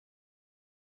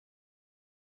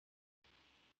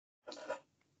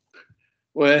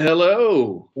Well,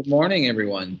 hello. Good morning,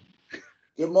 everyone.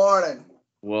 Good morning.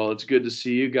 Well, it's good to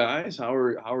see you guys. How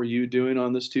are you doing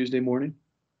on this Tuesday morning?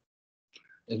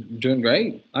 Doing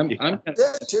great. I'm Yeah, Is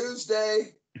it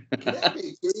Tuesday? Can it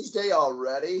be Tuesday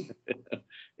already?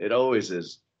 it always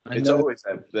is. I It's know always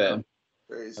like that,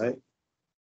 Crazy. right?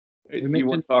 we You want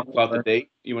mentioned to talk about the date?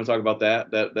 You want to talk about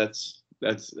that?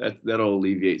 That'll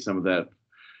alleviate some of that.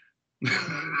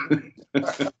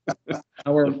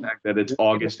 how The fact that it's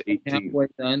August 18th. halfway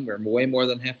done. We're way more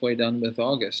than halfway done with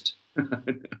August. Yeah.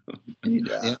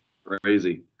 Yeah,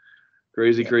 Crazy,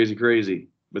 crazy, Yeah. crazy, crazy.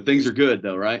 But things are good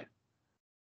though, right?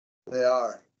 They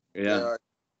are. They Yeah, are.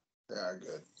 They are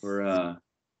good. we're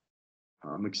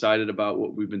I'm excited about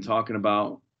what we've been talking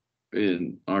about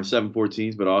in our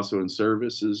 714s, but also in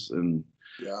services and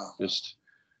Yeah. just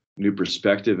new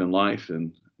perspective in life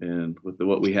and with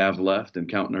what we have left and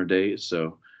counting our days.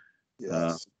 So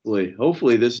Yes.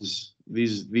 hopefully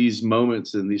these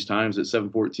moments and these times at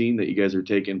 714 that you guys are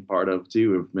taking part of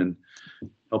too have been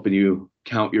helping you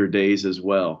count your days as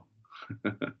well.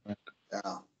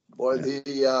 Yeah. Boy,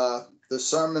 Yeah. the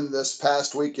sermon this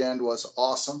past weekend was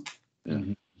awesome, Yeah.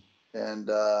 Mhm.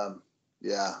 and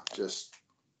yeah, just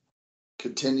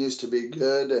continues to be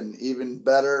good and even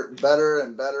better, better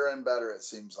and better and better. It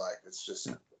seems like it's just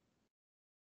Yeah.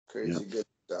 crazy good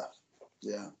stuff.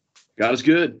 Yeah. God is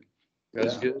good. God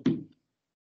is Yeah. good.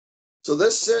 So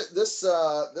this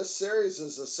series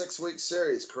is a 6 week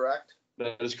series, correct?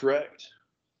 That is correct.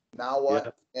 Now Yeah.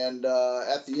 what? And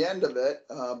at the end of it,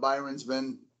 Byron's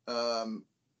been um,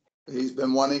 he's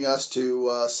been wanting us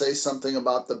to say something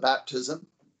about the baptism.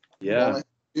 We've Yeah. only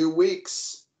 2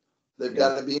 weeks. They've Yeah.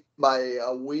 got to be by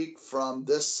a week from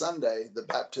this Sunday, the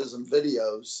baptism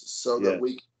videos, so that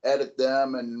we Yes. can edit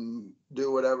them and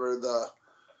do whatever the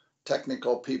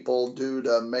technical people do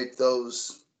to make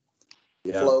those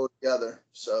Yeah. flow together.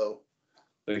 So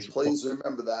Thanks for please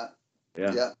remember that.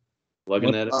 yeah. Yeah. Plugging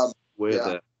What that away at Yeah.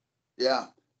 that. Yeah.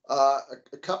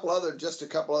 Just a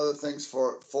couple other things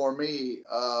for me.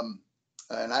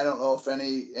 And I don't know if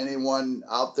anyone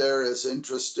out there is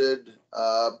interested,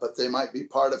 but they might be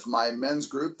part of my men's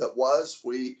group that was.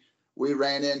 We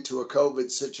ran into a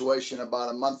COVID situation about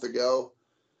a month ago,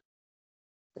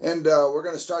 and we're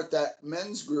going to start that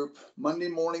men's group, Monday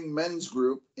morning men's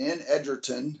group in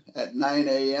Edgerton at 9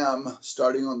 a.m.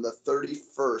 starting on the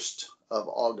 31st of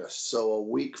August. So a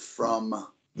week from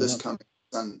this yeah, coming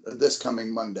this coming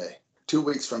Monday. 2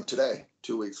 weeks from today.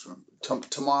 2 weeks from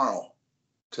tomorrow.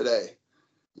 Today.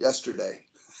 Yesterday.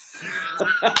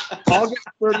 August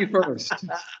 31st.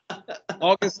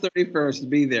 August 31st.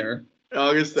 Be there.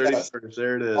 August Yes. 31st.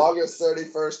 There it is. August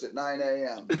 31st at 9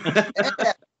 a.m.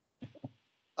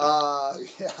 And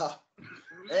yeah.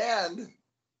 And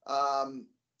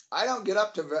I don't get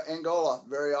up to Angola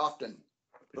very often,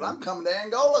 but I'm coming to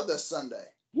Angola this Sunday.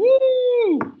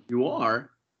 Woo! You are?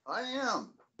 I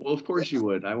am. Well, of course Yeah. you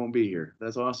would. I won't be here.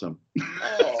 That's awesome.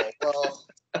 Oh, well,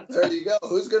 there you go.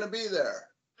 Who's going to be there?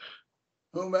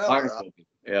 Whomever.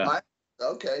 Yeah.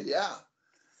 Okay, yeah.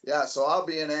 Yeah, so I'll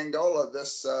be in Angola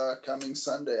this coming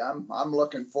Sunday. I'm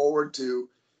looking forward to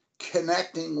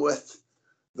connecting with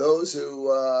those who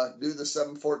do the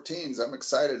 714s. I'm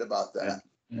excited about Yeah. that.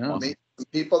 Yeah. Meet some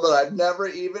people that I've never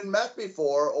even met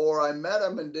before, or I met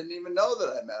them and didn't even know that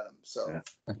I met them. So Yeah.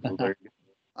 Well, there you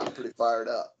I'm pretty fired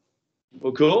up. go.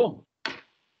 Well, cool.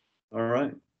 All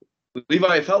right. Levi,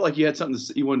 I felt like you had something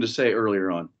you wanted to say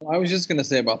earlier on. I was just going to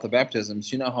say about the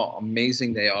baptisms. You know how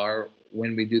amazing they are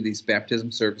when we do these baptism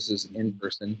services in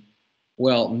person.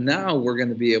 Well, now we're going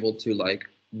to be able to like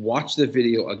watch the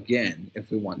video again if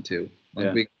we want to. Like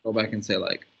Yeah. we can go back and say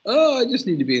like, oh, I just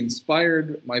need to be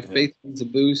inspired. My faith needs a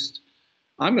boost.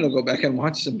 I'm going to go back and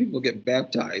watch some people get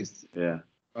baptized Yeah.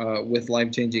 with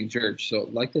Life Changing Church. So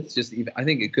like that's just even. I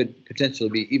think it could potentially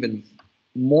be even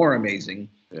more amazing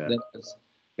Yeah. than those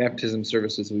baptism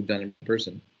services we've done in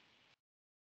person.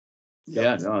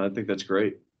 Yeah. No, I think that's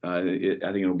great. I think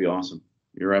it'll be awesome.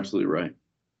 You're absolutely right.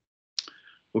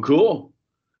 Well, cool.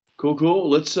 Cool, cool.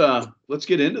 Let's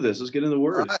get into this. Let's get into the All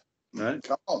word. right, All right.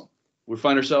 come on. We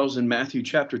find ourselves in Matthew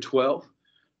chapter 12.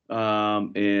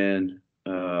 And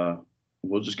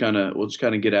we'll just kind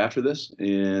of get after this,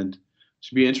 and it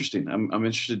should be interesting. I'm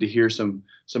interested to hear some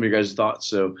of your guys' thoughts.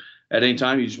 So at any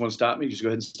time you just want to stop me, just go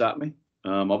ahead and stop me.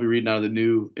 I'll be reading out of the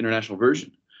New International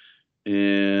Version,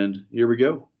 and here we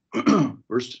go.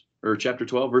 Chapter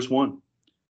 12, verse 1.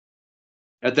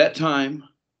 At that time,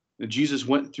 Jesus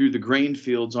went through the grain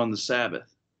fields on the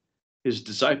Sabbath. His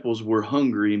disciples were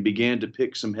hungry and began to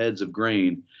pick some heads of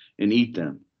grain and eat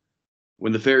them.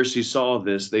 When the Pharisees saw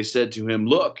this, they said to him,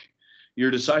 "Look,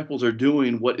 your disciples are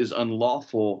doing what is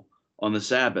unlawful on the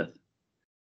Sabbath."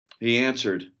 He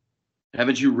answered,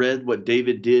 haven't you read what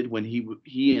David did when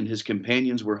he and his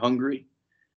companions were hungry?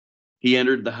 He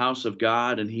entered the house of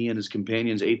God, and he and his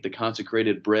companions ate the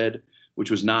consecrated bread,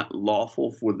 which was not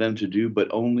lawful for them to do, but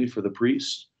only for the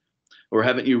priests. Or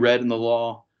haven't you read in the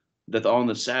law that on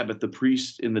the Sabbath the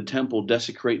priests in the temple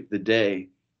desecrate the day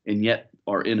and yet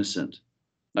are innocent?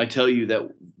 I tell you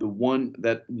that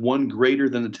one greater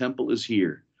than the temple is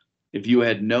here. If you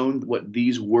had known what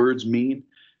these words mean,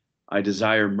 I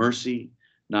desire mercy,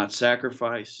 not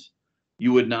sacrifice,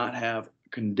 you would not have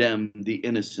condemned the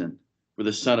innocent, for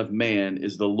the Son of Man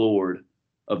is the Lord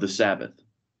of the Sabbath.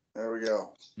 There we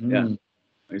go. Yeah,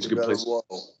 it's a good place. Whoa.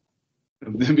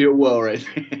 That'd be a whoa right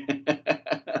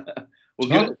there. Well,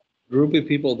 good. Group of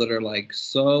people that are like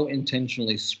so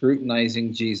intentionally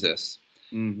scrutinizing Jesus.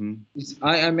 Mm-hmm.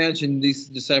 I imagine these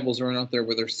disciples are out there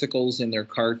with their sickles in their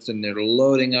carts and they're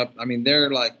loading up. I mean, they're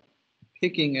like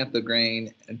picking at the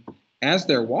grain and as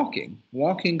they're walking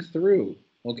through.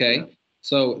 Okay. Yeah.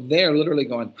 So they're literally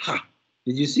going, ha,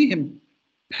 did you see him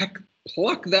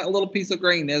pluck that little piece of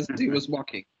grain as he was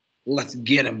walking? Let's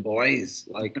get him, boys.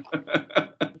 Like,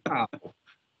 wow.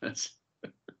 That's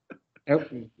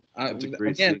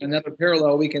again, another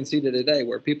parallel we can see to today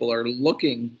where people are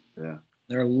looking. Yeah.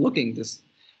 They're looking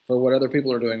for what other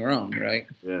people are doing wrong, right?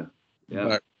 Yeah. Yeah.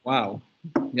 But wow,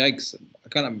 yikes! I'm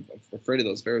kind of afraid of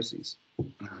those Pharisees.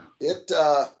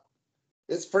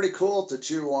 It's pretty cool to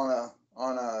chew on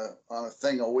a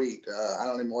thing of wheat. I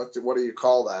don't even what do you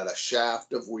call that? A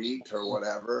shaft of wheat or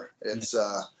whatever. It's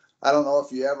I don't know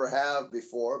if you ever have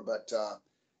before, but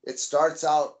it starts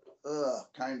out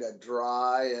kind of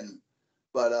dry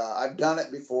but I've done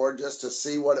it before just to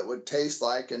see what it would taste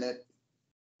like, and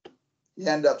you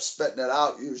end up spitting it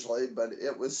out usually, but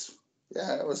it was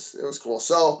cool.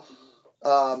 So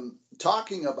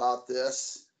talking about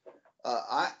this,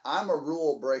 I'm a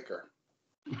rule breaker.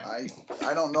 I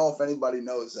don't know if anybody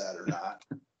knows that or not.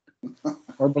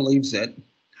 Or believes it.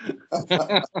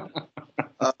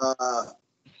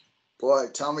 Boy,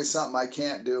 tell me something I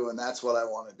can't do, and that's what I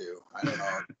want to do. I don't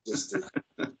know, just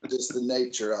the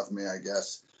nature of me, I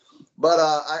guess. But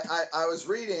I was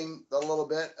reading a little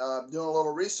bit, doing a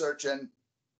little research, and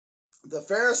the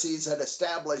Pharisees had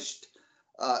established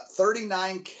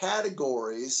 39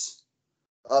 categories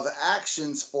of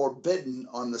actions forbidden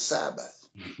on the Sabbath.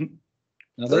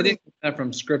 Now they didn't get that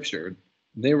from Scripture;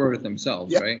 they wrote it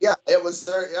themselves, right? Yeah, it was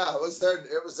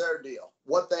their deal.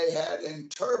 What they had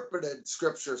interpreted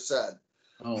Scripture said.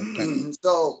 Oh, okay.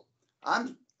 So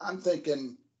I'm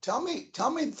thinking, tell me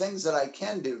things that I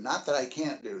can do, not that I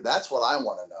can't do. That's what I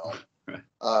want to know.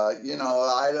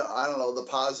 I don't know the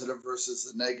positive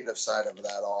versus the negative side of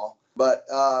that all. But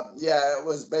it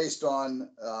was based on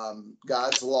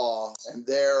God's law and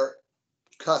their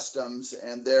customs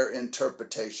and their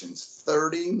interpretations.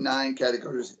 39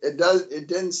 categories. It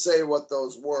didn't say what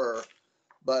those were,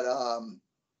 but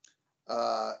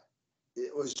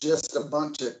it was just a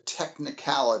bunch of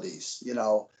technicalities,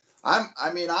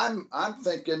 I'm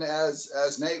thinking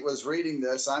as Nate was reading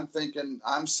this,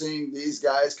 I'm seeing these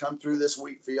guys come through this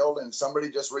wheat field and somebody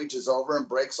just reaches over and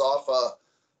breaks off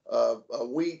a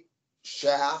wheat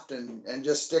shaft and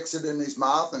just sticks it in his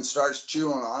mouth and starts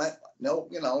chewing on it.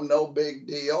 No big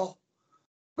deal.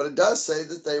 But it does say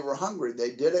that they were hungry.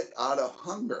 They did it out of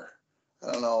hunger.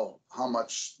 I don't know how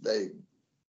much they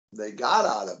got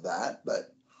out of that,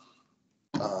 but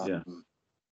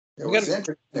it was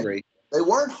interesting. They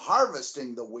weren't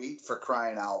harvesting the wheat for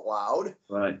crying out loud.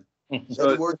 Right.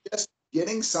 They were just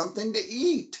getting something to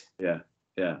eat. Yeah.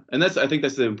 Yeah. And I think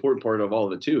that's the important part of all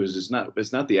of it too, is it's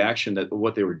not the action that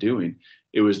what they were doing.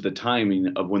 It was the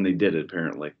timing of when they did it,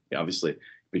 apparently, obviously,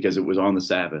 because it was on the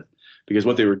Sabbath, because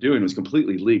what they were doing was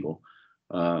completely legal.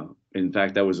 In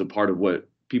fact, that was a part of what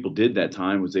people did that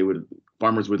time was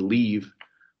farmers would leave.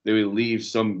 They would leave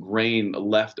some grain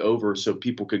left over so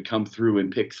people could come through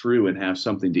and pick through and have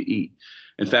something to eat.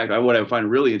 In fact, what I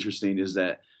find really interesting is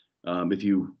that if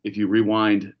you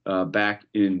rewind back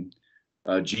in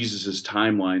Jesus's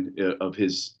timeline of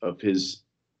his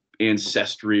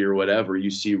ancestry or whatever,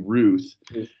 you see Ruth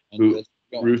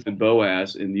and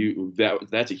Boaz, and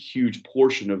that's a huge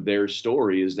portion of their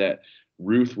story is that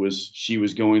Ruth was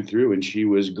going through and she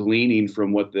was gleaning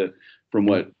from what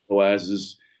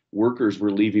Boaz's workers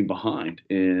were leaving behind,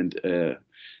 and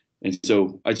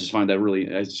so I just find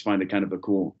it kind of a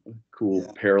cool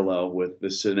parallel with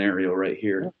this scenario right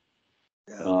here.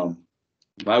 What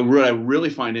I really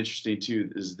find interesting too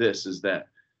is that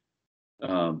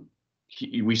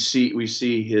we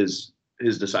see his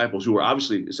disciples who were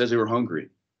obviously, it says they were hungry,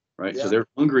 right? Yeah. So they're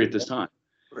hungry at this time.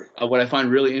 What I find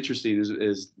really interesting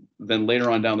is then later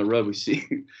on down the road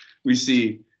we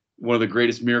see one of the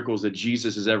greatest miracles that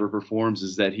Jesus has ever performed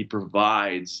is that he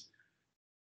provides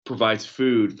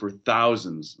food for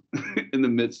thousands in the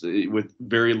midst with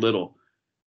very little,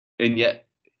 and yet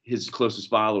his closest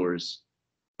followers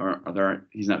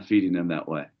he's not feeding them that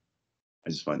way. I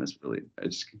just find this really,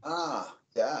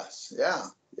 yes, yeah.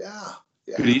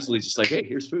 Could easily just like, hey,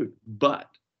 here's food, but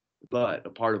a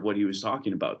part of what he was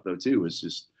talking about though too was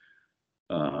just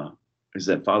is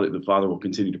that the Father will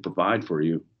continue to provide for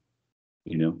you,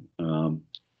 yeah.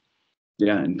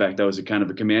 In fact, that was a kind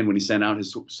of a command when he sent out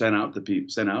his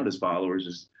followers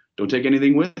is don't take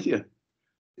anything with you.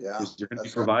 Yeah, because you're going to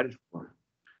be provided for.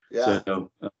 Yeah.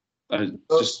 So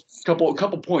just a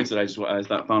couple points that I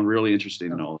found really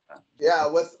interesting in all of that. Yeah,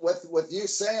 with you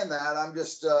saying that, I'm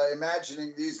just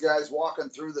imagining these guys walking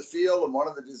through the field, and one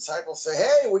of the disciples say,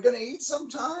 "Hey, we're going to eat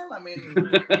sometime." I mean,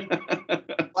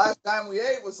 last time we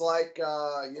ate was like,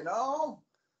 yeah.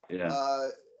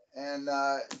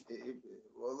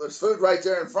 Well, there's food right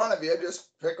there in front of you.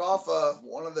 Just pick off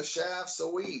one of the shafts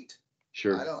of wheat.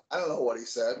 Sure. I don't know what he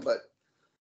said, but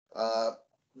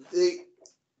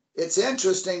it's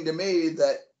interesting to me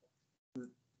that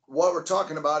what we're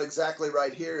talking about exactly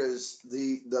right here is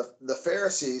the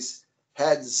Pharisees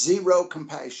had zero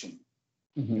compassion.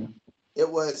 Mm-hmm. It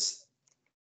was,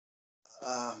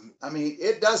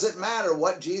 it doesn't matter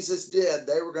what Jesus did;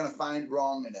 they were going to find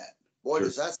wrong in it. Boy, Sure.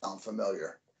 Does that sound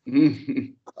familiar?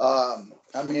 Mm-hmm.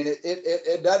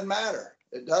 It doesn't matter.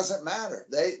 It doesn't matter.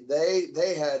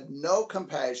 They had no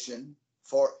compassion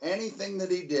for anything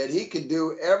that he did. He could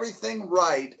do everything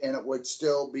right, and it would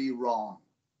still be wrong.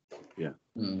 Yeah.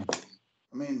 Mm.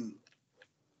 I mean,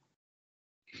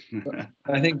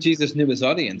 I think Jesus knew his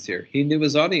audience here. He knew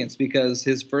his audience because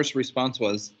his first response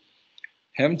was,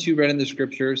 haven't you read in the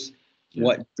scriptures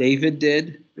what David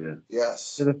did? Yeah.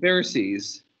 Yes. To the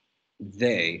Pharisees,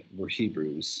 they were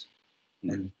Hebrews.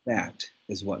 Yeah. And that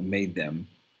is what made them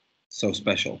so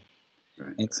special.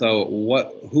 Right. And so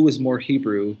who is more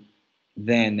Hebrew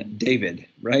than David,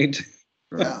 right?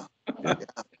 Yeah. Yeah.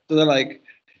 So they're like,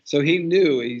 so he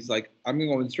knew, he's like, I'm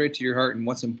going straight to your heart and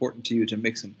what's important to you to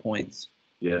make some points.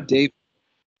 Yeah. David,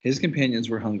 his companions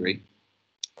were hungry.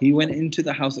 He went into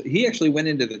the house. He actually went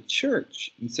into the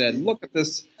church and said, look at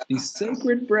these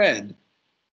sacred bread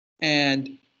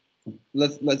and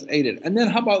let's eat it. And then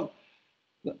how about,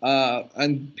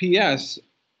 and P.S.,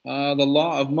 the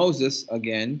law of Moses,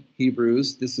 again,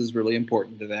 Hebrews, this is really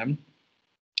important to them.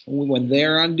 When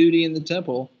they're on duty in the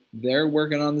temple, they're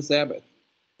working on the Sabbath.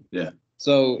 Yeah.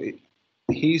 So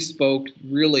he spoke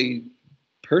really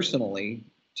personally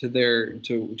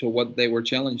to what they were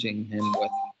challenging him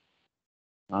with.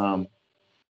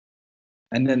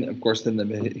 And then, of course,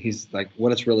 he's like,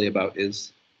 what it's really about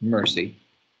is mercy.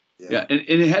 Yeah, and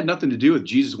it had nothing to do with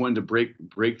Jesus wanting to break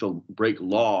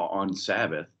law on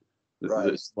Sabbath,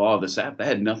 the law of the Sabbath. That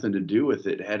had nothing to do with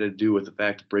it. It had to do with the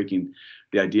fact of breaking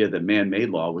the idea that man-made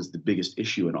law was the biggest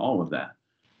issue in all of that.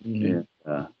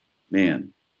 Mm-hmm.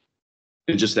 And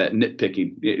and just that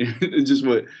nitpicking, it's just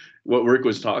what Rick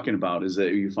was talking about is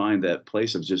that you find that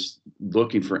place of just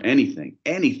looking for anything,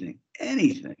 Yeah.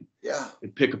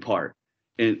 and pick apart,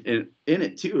 and in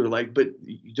it too. Like, but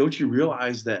don't you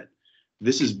realize that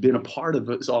this has been a part of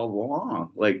us all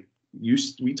along? Like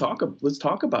let's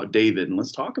talk about David, and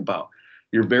let's talk about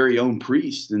your very own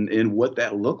priest and what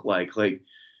that looked like. Like,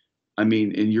 I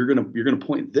mean, and you're gonna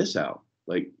point this out.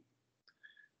 Like,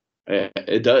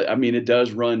 it does. I mean, it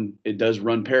does run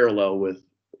parallel with,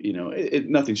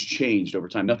 nothing's changed over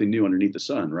time, nothing new underneath the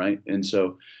sun, right? And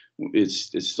so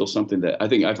it's still something that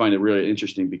I find it really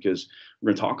interesting, because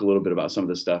we're going to talk a little bit about some of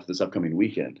this stuff this upcoming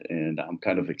weekend, and I'm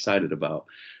kind of excited about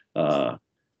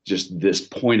just this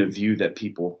point of view that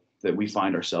we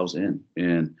find ourselves in,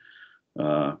 and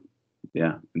and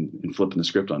flipping the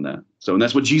script on that. So, and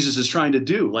that's what Jesus is trying to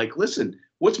do. Like, listen,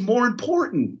 what's more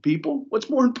important, people? What's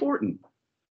more important?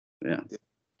 Yeah.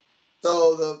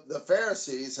 So the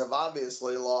Pharisees have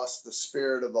obviously lost the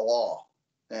spirit of the law.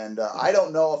 And I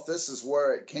don't know if this is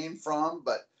where it came from,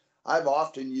 but I've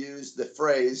often used the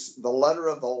phrase, the letter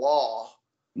of the law.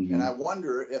 Mm-hmm. And I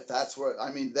wonder if that's where,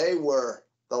 they were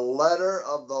the letter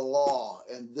of the law.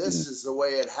 And this is the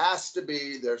way it has to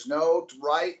be. There's no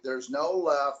right, there's no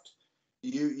left.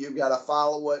 You've got to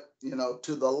follow it,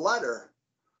 to the letter.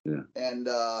 Yeah. And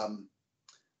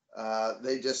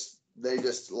they just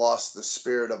lost the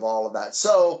spirit of all of that.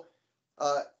 So,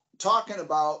 talking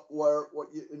about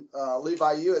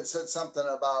Levi, you had said something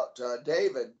about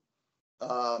David,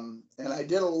 and I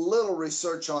did a little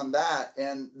research on that.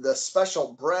 And the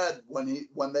special bread when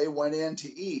they went in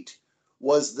to eat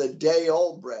was the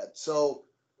day-old bread. So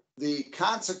the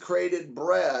consecrated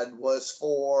bread was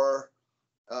for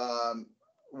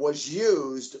was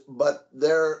used, but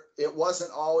it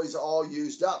wasn't always all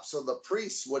used up. So the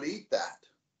priests would eat that,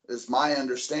 is my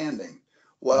understanding.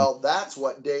 Well, that's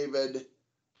what David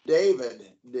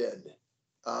did.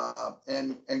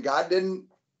 And God didn't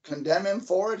condemn him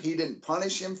for it. He didn't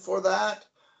punish him for that.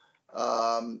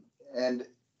 And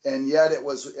yet it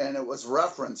was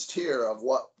referenced here of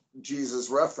what Jesus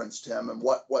referenced him and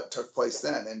what took place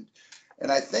then.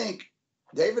 And I think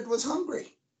David was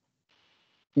hungry.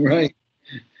 Right.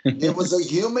 It was a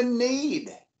human need,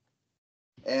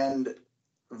 and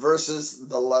versus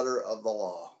the letter of the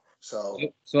law. So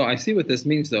I see what this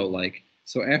means though. Like,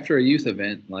 so after a youth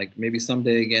event, like maybe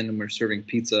someday again, when we're serving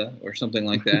pizza or something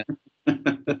like that,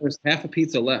 there's half a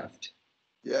pizza left.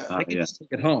 yeah, I can just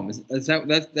take it home. Is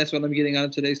that's what I'm getting out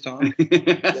of today's talk?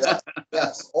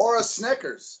 yes, or a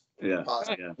Snickers. Yeah,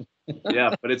 possibly.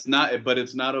 yeah, but it's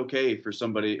not okay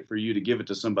for you to give it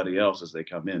to somebody else as they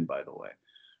come in, by the way.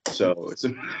 So it's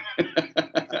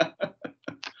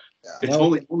it's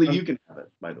only you can have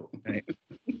it, by the way. Right.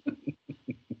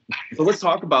 So let's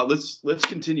talk about let's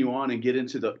continue on and get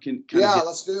into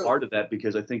Let's do it. part of that,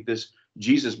 because I think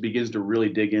Jesus begins to really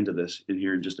dig into this in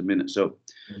here in just a minute. So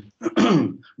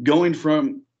going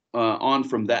from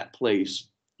that place,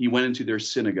 he went into their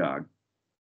synagogue,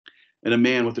 and a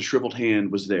man with a shriveled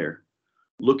hand was there.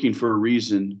 Looking for a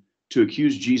reason to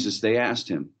accuse Jesus, they asked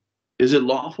him, "Is it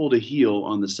lawful to heal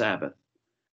on the Sabbath?"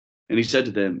 And he said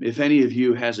to them, "If any of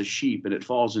you has a sheep and it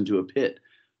falls into a pit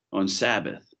on the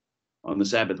Sabbath,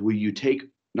 will you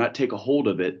not take a hold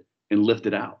of it and lift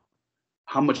it out?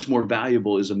 How much more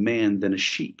valuable is a man than a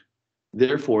sheep?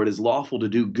 Therefore, it is lawful to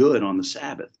do good on the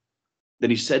Sabbath."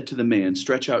 Then he said to the man,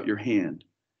 "Stretch out your hand."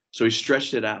 So he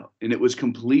stretched it out, and it was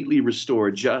completely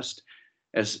restored, just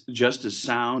as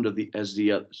sound as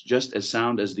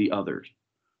the others.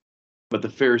 But the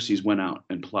Pharisees went out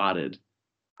and plotted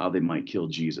how they might kill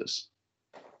Jesus.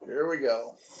 Here we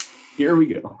go.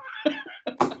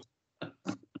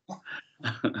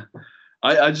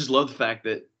 I just love the fact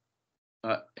that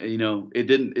it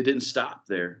didn't stop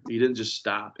there. He didn't just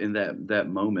stop in that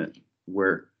moment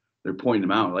where they're pointing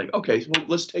him out, like, okay, well,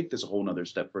 let's take this a whole nother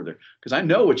step further, because I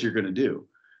know what you're going to do.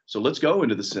 So let's go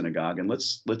into the synagogue and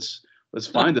let's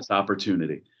find this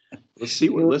opportunity. Let's see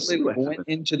what went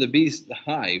into the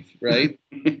hive, right?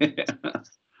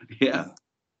 Yeah.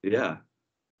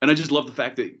 And I just love the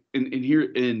fact that in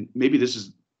here, and maybe this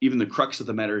is even the crux of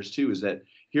the matter is that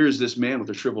here is this man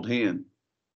with a shriveled hand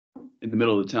in the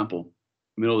middle of the temple,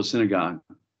 middle of the synagogue,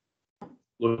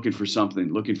 looking for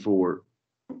something, looking for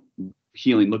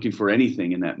healing, looking for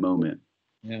anything in that moment.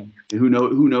 Yeah. Who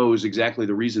knows exactly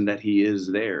the reason that he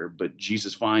is there, but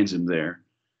Jesus finds him there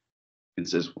and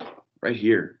says, right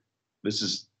here, this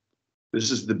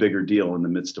is the bigger deal in the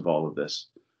midst of all of this.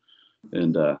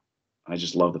 And I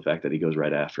just love the fact that he goes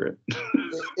right after it.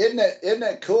 Isn't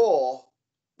it cool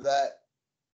that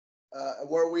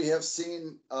where we have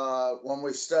seen when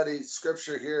we've studied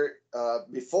scripture here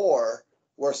before,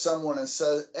 where someone has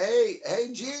said, hey,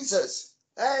 Jesus,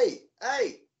 hey,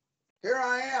 here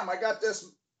I am, I got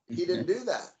this. He didn't do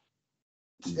that.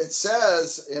 It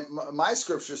says, my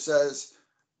scripture says,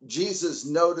 Jesus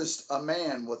noticed a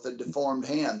man with a deformed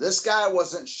hand. This guy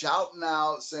wasn't shouting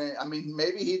out saying,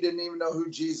 maybe he didn't even know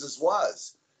who Jesus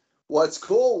was. What's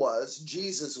cool was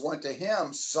Jesus went to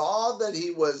him, saw that he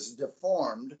was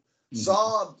deformed,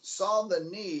 saw the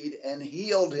need, and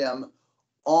healed him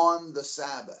on the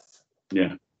Sabbath.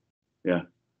 Yeah.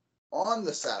 On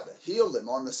the Sabbath, healed him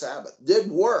on the Sabbath,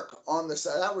 did work on the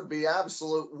Sabbath. That would be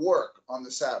absolute work on the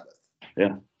Sabbath.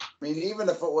 Yeah. Even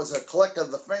if it was a click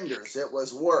of the fingers, it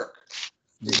was work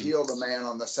to heal the man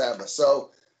on the Sabbath.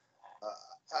 So,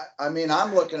 I'm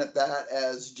looking at that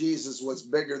as Jesus was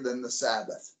bigger than the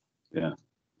Sabbath. Yeah.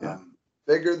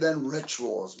 Bigger than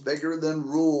rituals, bigger than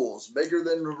rules, bigger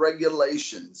than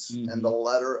regulations and the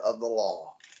letter of the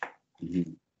law.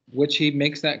 Which he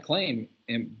makes that claim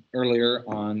earlier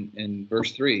on in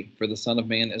verse 3, for the Son of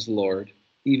Man is Lord,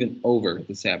 even over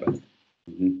the Sabbath.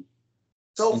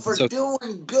 So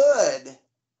doing good,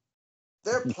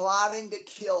 they're plotting to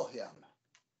kill him.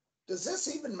 Does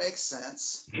this even make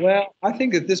sense? Well, I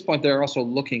think at this point they're also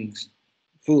looking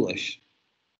foolish.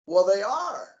 Well, they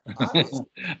are. So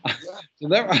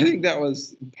I think that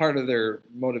was part of their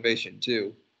motivation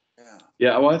too.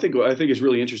 Yeah. Well, I think it's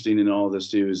really interesting in all this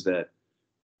too is that,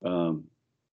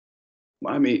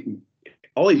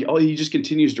 he just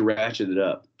continues to ratchet it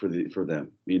up for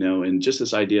them, and just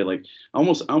this idea, like I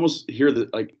almost hear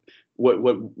that, like what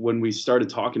when we started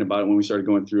talking about it, when we started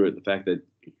going through it, the fact that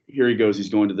here he goes. He's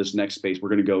going to this next space. We're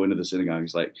going to go into the synagogue.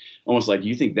 He's like, almost like,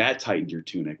 you think that tightens your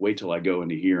tunic? Wait till I go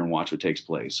into here and watch what takes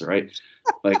place. All right.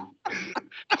 Like,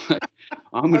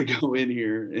 I'm going to go in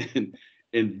here and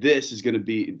this is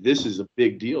a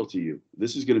big deal to you.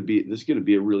 This is going to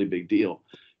be a really big deal.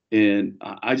 And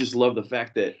I just love the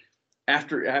fact that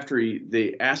after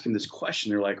they ask him this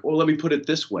question, they're like, well, let me put it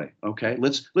this way. Okay.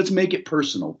 Let's make it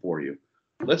personal for you.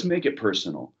 Let's make it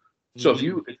personal. So if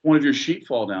one of your sheep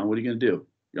fall down, what are you going to do?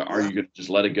 Are you going to just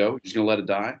let it go? You're just going to let it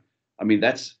die? I mean,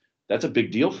 that's a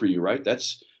big deal for you, right?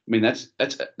 That's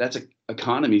a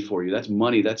economy for you. That's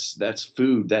money. That's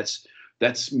food.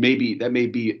 That may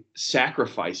be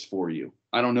sacrifice for you.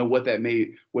 I don't know what that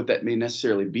may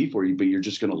necessarily be for you, but you're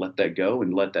just going to let that go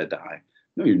and let that die.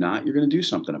 No, you're not. You're going to do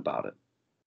something about it.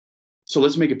 So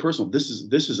let's make it personal. This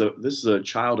is a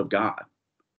child of God.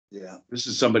 Yeah. This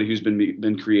is somebody who's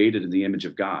been created in the image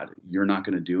of God. You're not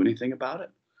going to do anything about it.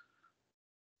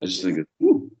 I just think,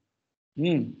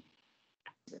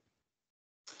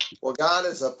 Well, God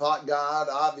is a God,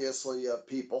 obviously, of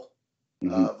people,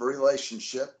 of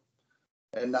relationship,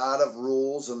 and not of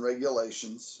rules and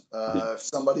regulations. If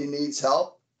somebody needs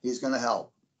help, he's going to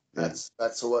help. That's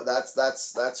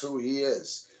who he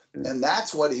is, and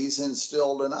that's what he's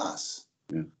instilled in us.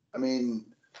 Yeah. I mean,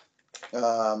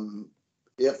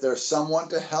 if there's someone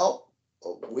to help,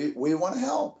 we want to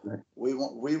help. Right. We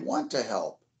want to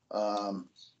help. I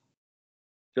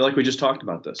feel like we just talked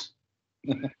about this.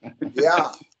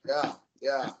 Yeah.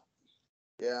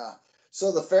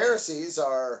 So the Pharisees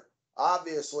are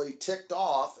obviously ticked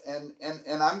off, and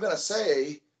I'm going to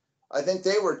say, I think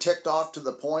they were ticked off to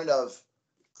the point of,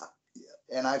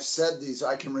 and I've said these,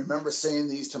 I can remember saying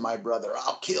these to my brother,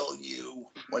 I'll kill you,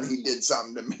 when he did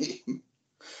something to me.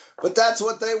 But that's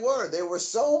what they were. They were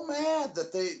so mad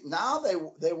that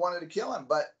they wanted to kill him,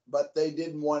 but they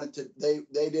didn't want it to.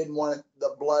 They didn't want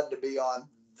the blood to be on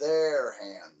their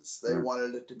hands. They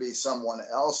wanted it to be someone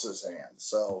else's hands.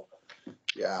 So,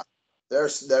 yeah,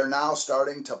 they're now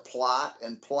starting to plot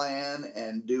and plan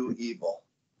and do evil.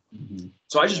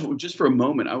 So I just for a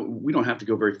moment, we don't have to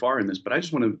go very far in this, but I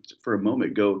just want to, for a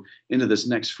moment, go into this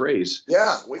next phrase.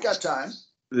 Yeah, we got time.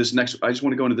 I just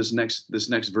want to go into this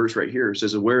next verse right here. It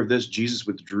says, aware of this, Jesus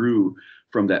withdrew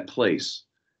from that place.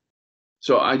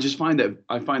 So I find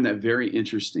that very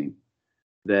interesting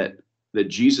that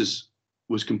Jesus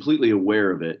was completely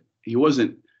aware of it. He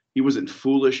wasn't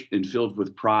foolish and filled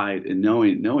with pride and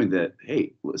knowing that,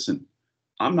 hey, listen,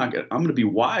 I'm going to be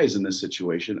wise in this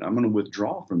situation. I'm going to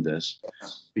withdraw from this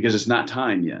because it's not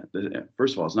time yet.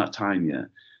 First of all, it's not time yet.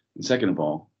 And second of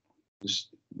all,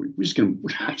 we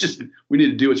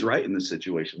need to do what's right in this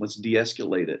situation. Let's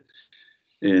de-escalate it.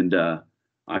 And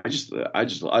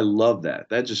I love that.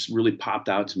 That just really popped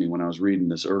out to me when I was reading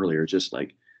this earlier. Just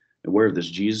like, aware of this,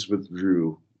 Jesus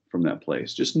withdrew from that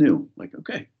place. Just knew, like,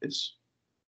 okay,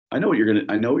 I know what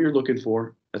you're looking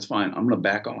for. That's fine. I'm going to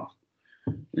back off.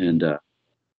 And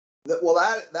well,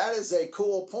 that is a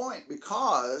cool point,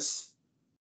 because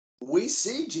we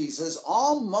see Jesus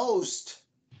almost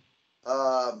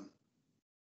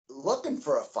looking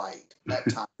for a fight at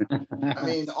times. I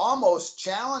mean, almost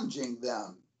challenging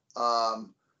them,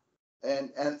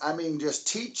 and I mean, just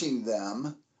teaching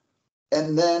them,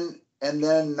 and then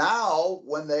now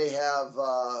when they have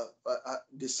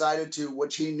decided to,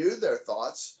 which he knew their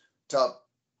thoughts, to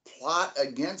plot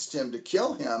against him to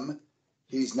kill him,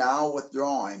 he's now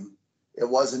withdrawing. It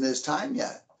wasn't his time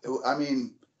yet. I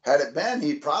mean, had it been,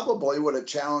 he probably would have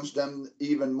challenged them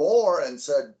even more and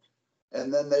said,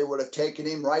 and then they would have taken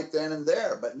him right then and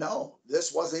there. But no,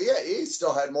 this wasn't it. He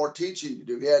still had more teaching to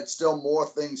do. He had still more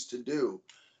things to do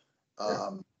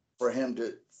for him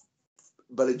to,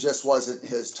 but it just wasn't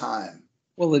his time.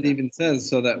 Well, it even says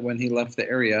so that when he left the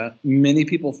area, many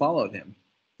people followed him.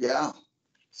 Yeah.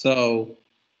 So,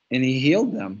 and he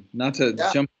healed them. Not to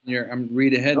jump in your,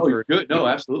 read ahead. No, you're good. No,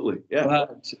 absolutely. Yeah.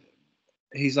 But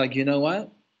he's like, you know what?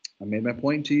 I made my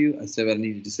point to you. I said what I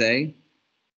needed to say.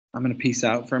 I'm going to peace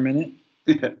out for a minute.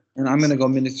 And I'm going to go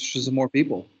minister to some more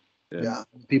people. Yeah.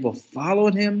 People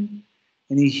followed him,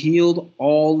 and he healed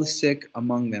all the sick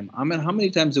among them. I mean, how many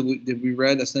times did we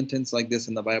read a sentence like this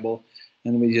in the Bible,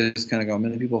 and we just kind of go,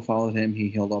 many people followed him, he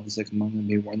healed all the sick among them,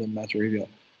 he warned them not to reveal.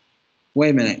 Wait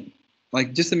a minute.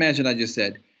 Like, just imagine I just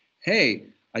said, hey,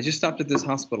 I just stopped at this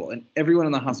hospital, and everyone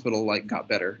in the hospital, like, got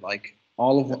better. Like,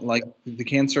 all of, like, the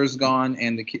cancer is gone,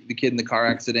 and the kid in the car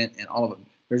accident, and all of them,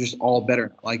 they're just all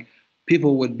better. Like,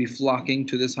 people would be flocking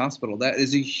to this hospital. That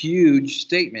is a huge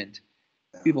statement.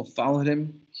 People followed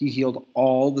him. He healed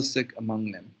all the sick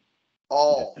among them.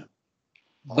 All.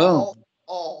 Boom.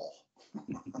 All.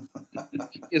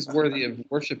 He is worthy of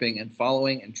worshiping and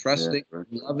following and trusting, right.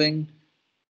 and loving.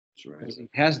 That's right. Because he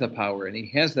has the power and he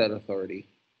has that authority.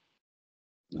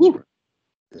 That's right.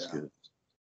 That's Yeah. good.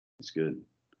 That's good.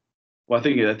 Well, I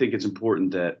think it's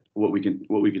important that what we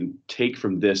can take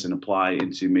from this and apply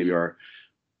into maybe our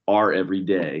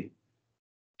everyday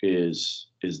is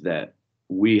that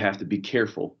we have to be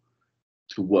careful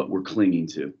to what we're clinging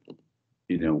to.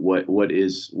 You know, what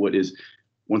is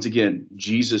once again,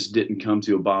 Jesus didn't come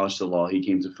to abolish the law, he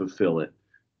came to fulfill it.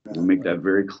 We'll make that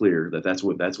very clear that's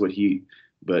what he,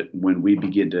 but when we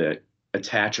begin to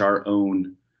attach our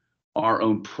own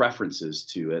preferences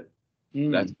to it,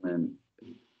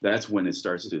 that's when it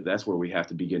starts to, that's where we have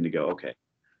to begin to go, okay,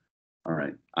 all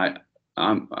right, I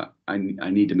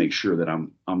need to make sure that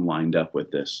I'm lined up with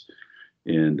this,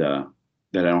 and that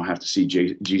I don't have to see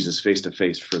Jesus face to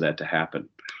face for that to happen.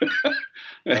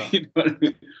 Yeah. You know what I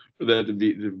mean? For that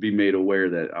to be made aware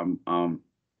that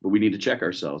but we need to check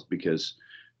ourselves, because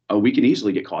we can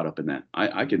easily get caught up in that.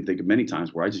 I can think of many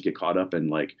times where I just get caught up in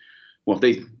like, well, if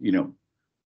they,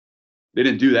 they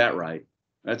didn't do that right,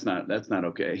 that's not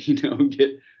okay.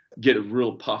 Get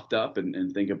real puffed up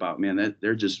and think about, man, that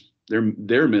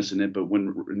they're missing it, but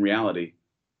when in reality,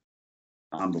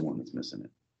 I'm the one that's missing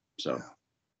it. So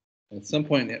at some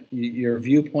point, your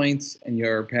viewpoints and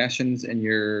your passions and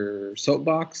your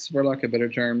soapbox, for lack of a better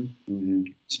term,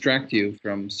 distract you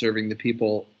from serving the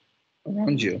people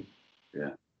around you. Yeah.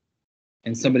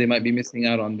 And somebody might be missing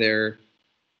out on their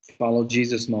follow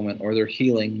Jesus moment or their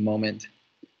healing moment.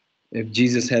 If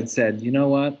Jesus had said, you know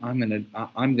what, I'm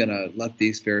gonna let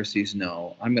these Pharisees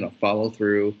know. I'm gonna follow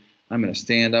through. I'm gonna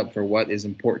stand up for what is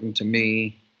important to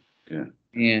me. Yeah.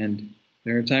 And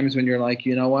there are times when you're like,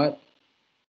 you know what,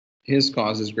 his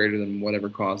cause is greater than whatever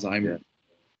cause that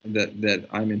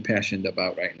I'm impassioned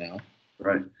about right now.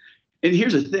 Right. And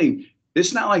here's the thing: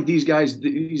 it's not like these guys,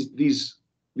 these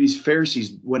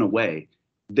Pharisees went away.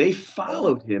 They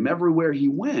followed him everywhere he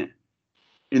went,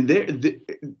 and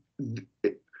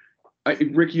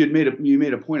Rick, you made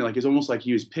a point, like it's almost like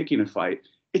he was picking a fight.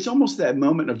 It's almost that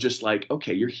moment of just like,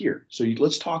 okay, you're here, so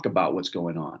let's talk about what's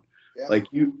going on. Yeah. Like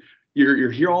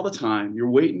you're here all the time. You're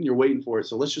waiting for it.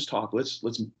 So let's just talk. Let's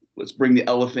bring the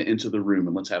elephant into the room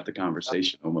and let's have the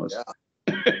conversation. Almost.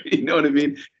 Yeah. You know what I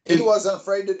mean? He wasn't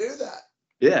afraid to do that.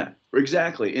 Yeah,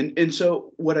 exactly. And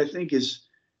so what I think is,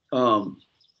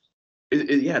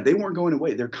 yeah, they weren't going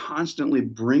away. They're constantly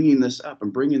bringing this up,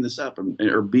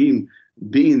 or being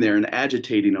there and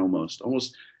agitating almost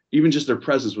even just their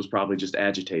presence was probably just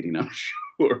agitating, I'm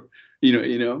sure.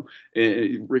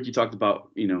 And Ricky talked about,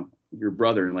 your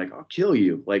brother and like, I'll kill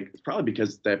you. Like, it's probably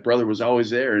because that brother was always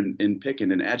there and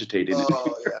picking and agitating.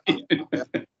 Oh,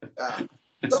 yeah.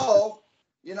 So,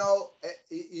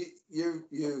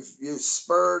 you've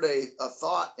spurred a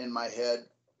thought in my head.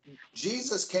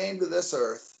 Jesus came to this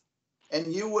earth,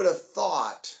 and you would have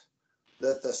thought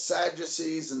that the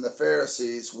Sadducees and the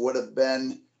Pharisees would have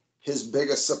been his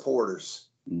biggest supporters.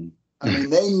 I mean,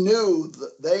 they knew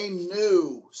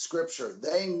Scripture.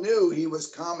 They knew he was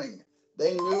coming.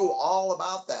 They knew all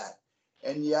about that.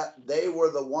 And yet they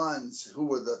were the ones who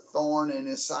were the thorn in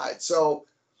his side. So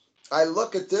I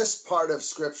look at this part of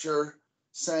Scripture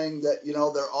saying that,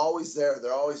 they're always there.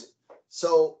 They're always.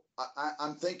 So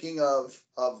I'm thinking of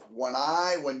when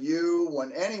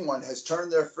anyone has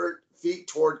turned their feet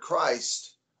toward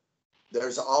Christ,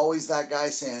 there's always that guy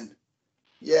saying,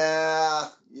 yeah,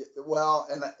 well,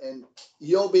 and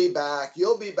you'll be back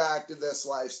to this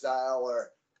lifestyle, or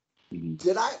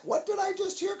what did I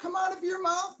just hear come out of your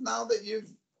mouth now that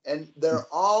and they're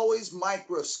always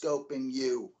microscoping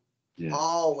you,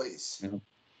 always. Yeah.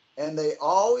 And they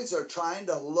always are trying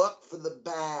to look for the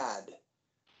bad.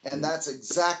 And that's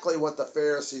exactly what the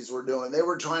Pharisees were doing. They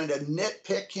were trying to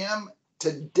nitpick him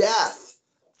to death.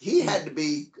 He had to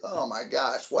be, oh my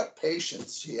gosh, what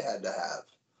patience he had to have.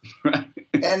 Right.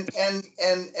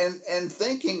 And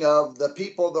thinking of the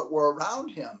people that were around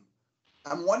him,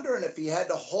 I'm wondering if he had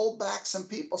to hold back some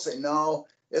people, say, no,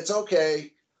 it's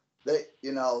okay. They,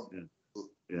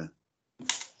 Yeah.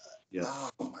 Oh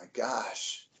my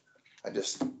gosh. I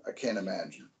can't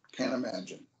imagine.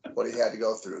 What he had to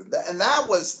go through. And that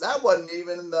wasn't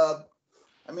even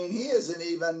he isn't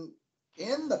even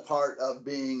in the part of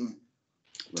being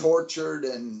tortured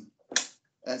and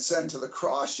sent to the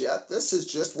cross yet. This is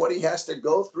just what he has to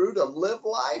go through to live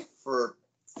life for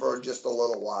just a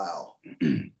little while.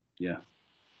 Yeah.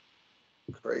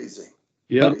 Crazy.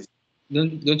 Yeah.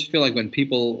 Don't you feel like when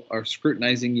people are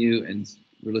scrutinizing you and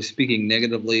really speaking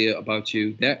negatively about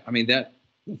you, that's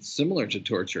similar to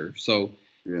torture. So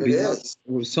Yeah. It is.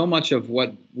 So much of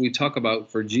what we talk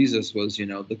about for Jesus was,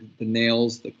 the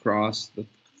nails, the cross, the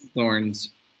thorns,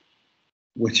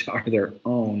 which are their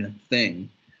own thing.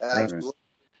 Absolutely.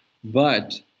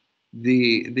 But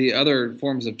the other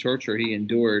forms of torture he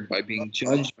endured by being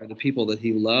judged by the people that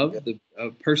he loved,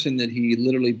 a person that he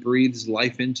literally breathes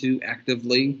life into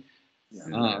actively,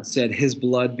 said, "His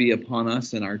blood be upon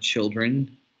us and our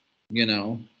children."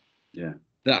 Yeah.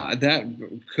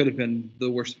 That could have been the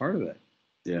worst part of it.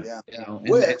 Yeah.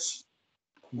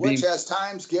 Which as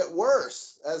times get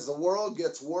worse, as the world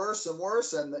gets worse and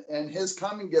worse, and his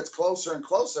coming gets closer and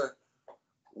closer,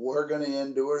 we're going to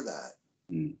endure that.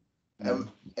 Mm.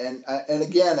 And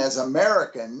again, as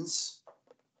Americans,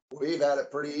 we've had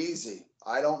it pretty easy.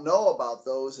 I don't know about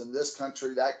those in this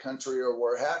country, that country, or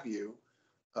where have you,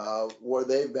 where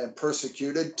they've been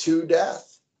persecuted to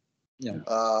death. Yeah.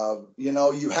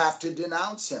 You have to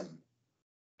denounce him,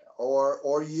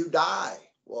 or you die.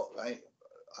 Well,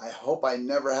 I hope I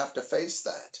never have to face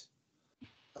that.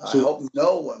 I hope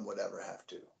no one would ever have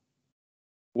to.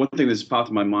 One thing that's popped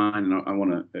in my mind, and I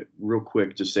want to real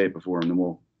quick just say it before, and then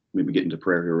we'll maybe get into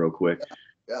prayer here real quick.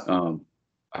 Yeah.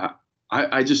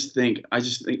 I just think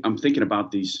I'm thinking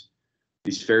about these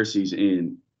Pharisees,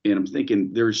 and I'm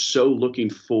thinking they're so looking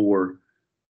for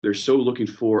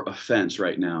offense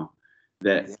right now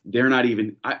that they're not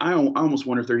even. I almost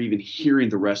wonder if they're even hearing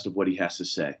the rest of what he has to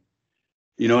say.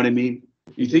 You know what I mean?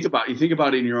 You think about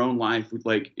it in your own life.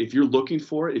 Like if you're looking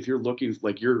for it, if you're looking,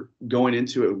 like you're going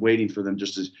into it waiting for them,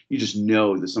 just as you just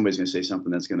know that somebody's going to say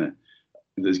something that's going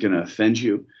to offend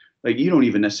you. Like you don't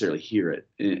even necessarily hear it.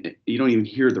 You don't even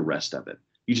hear the rest of it.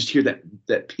 You just hear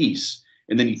that piece,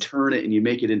 and then you turn it and you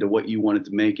make it into what you wanted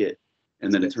to make it,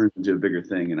 and then it turns into a bigger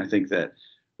thing. And I think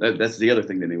that's the other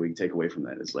thing that maybe we can take away from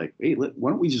that is like, hey, why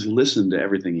don't we just listen to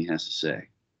everything he has to say?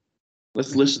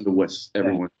 Let's listen to what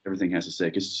everything has to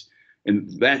say, we're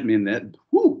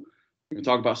gonna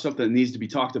talk about something that needs to be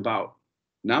talked about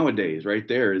nowadays. Right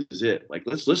there is it. Like,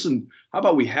 let's listen. How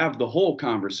about we have the whole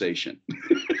conversation?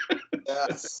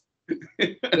 Yes.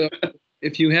 So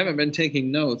if you haven't been taking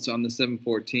notes on the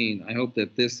 714, I hope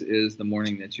that this is the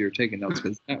morning that you're taking notes,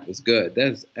 because that was good. That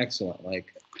is excellent.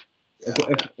 Like,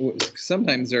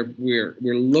 sometimes we're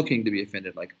looking to be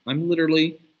offended. Like, I'm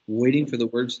literally waiting for the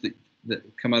words that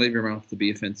come out of your mouth to be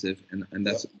offensive, and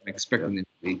that's what I'm expecting them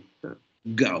to be.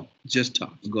 Go, just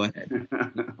talk. Go ahead.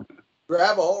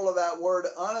 Grab a hold of that word,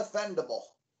 unoffendable.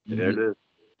 There it is.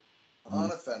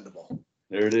 Unoffendable.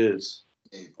 There it is.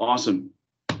 Awesome.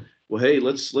 Well, hey,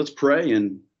 let's pray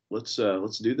and let's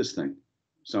do this thing.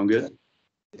 Sound good?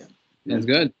 Yeah. Sounds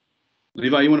good.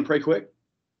 Levi, you want to pray quick?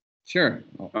 Sure.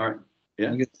 All right. Yeah.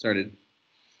 I'll get started.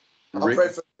 I'll pray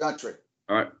for the country.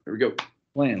 All right. Here we go.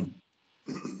 Plan.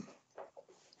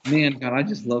 Man, God, I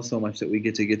just love so much that we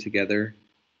get together,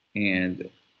 and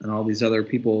all these other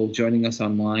people joining us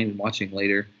online and watching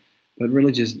later, but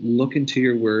really just look into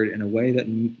your word in a way that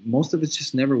most of us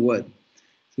just never would.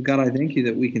 So God, I thank you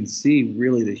that we can see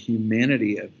really the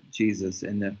humanity of Jesus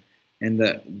and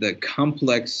the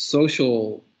complex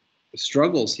social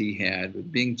struggles he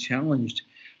had, being challenged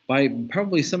by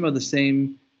probably some of the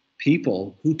same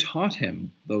people who taught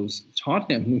him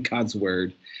God's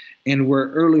word, and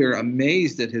were earlier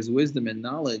amazed at his wisdom and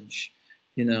knowledge.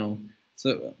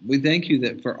 So we thank you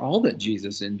that for all that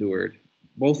Jesus endured,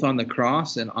 both on the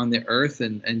cross and on the earth,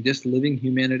 and just living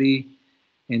humanity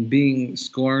and being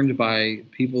scorned by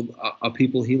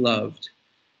people he loved.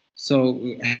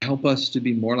 So help us to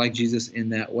be more like Jesus in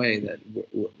that way, that,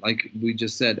 like we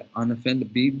just said, being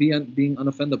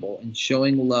unoffendable and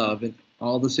showing love in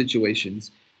all the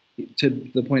situations, to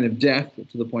the point of death,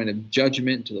 to the point of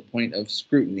judgment, to the point of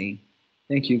scrutiny.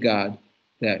 Thank you, God,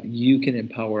 that you can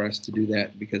empower us to do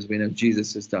that, because we know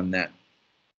Jesus has done that.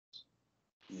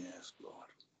 Yes, Lord.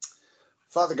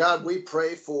 Father God, we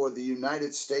pray for the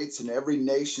United States and every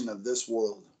nation of this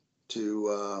world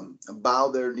to bow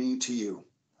their knee to you,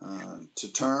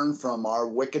 to turn from our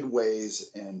wicked ways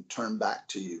and turn back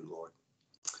to you,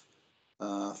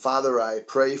 Lord. Father, I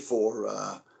pray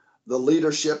for the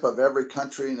leadership of every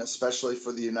country, and especially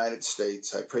for the United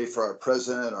States. I pray for our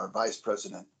president, our vice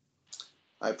president.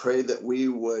 I pray that we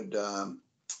would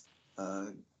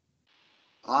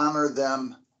honor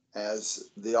them as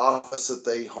the office that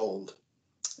they hold.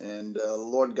 And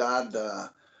Lord God,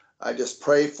 I just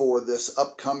pray for this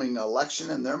upcoming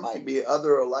election, and there might be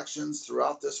other elections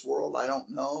throughout this world. I don't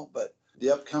know, but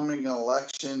the upcoming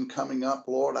election coming up,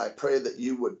 Lord, I pray that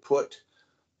you would put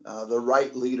the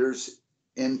right leaders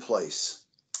in place.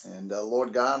 And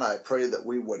Lord God, I pray that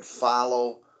we would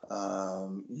follow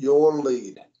your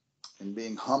lead in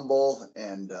being humble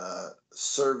and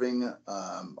serving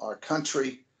our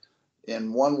country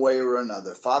in one way or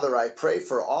another. Father, I pray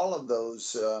for all of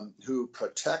those who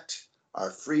protect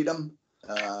our freedom,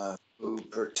 who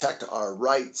protect our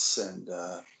rights. And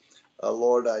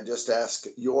Lord, I just ask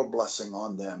your blessing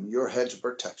on them, your hedge of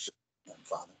protection,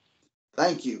 Father.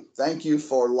 Thank you. Thank you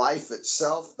for life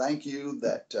itself. Thank you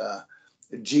that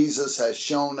Jesus has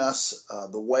shown us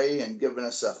the way and given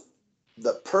us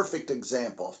the perfect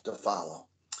example to follow.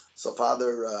 So,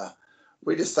 Father,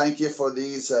 we just thank you for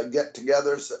these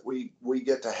get-togethers that we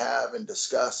get to have and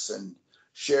discuss and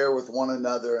share with one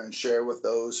another and share with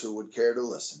those who would care to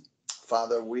listen.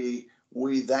 Father, we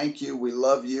thank you, we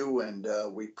love you, and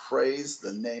we praise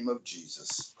the name of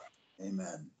Jesus.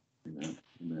 Amen. Amen.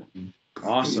 Amen.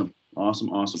 Awesome.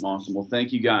 Well,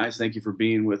 thank you guys. Thank you for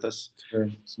being with us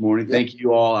this morning. Yep. Thank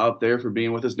you all out there for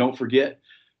being with us. Don't forget,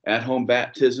 at home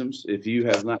baptisms, if you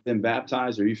have not been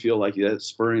baptized or you feel like that's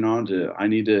spurring on to,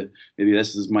 maybe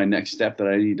this is my next step that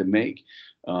I need to make,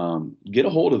 get a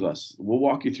hold of us. We'll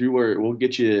walk you through we'll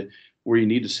get you where you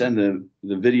need to send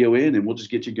the video in, and we'll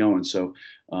just get you going. So,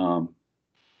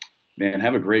 man,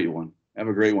 have a great one. Have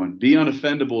a great one. Be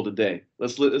unoffendable today.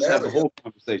 Let's have the whole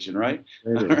conversation, right?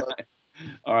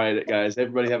 All right, guys.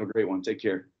 Everybody have a great one. Take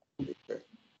care.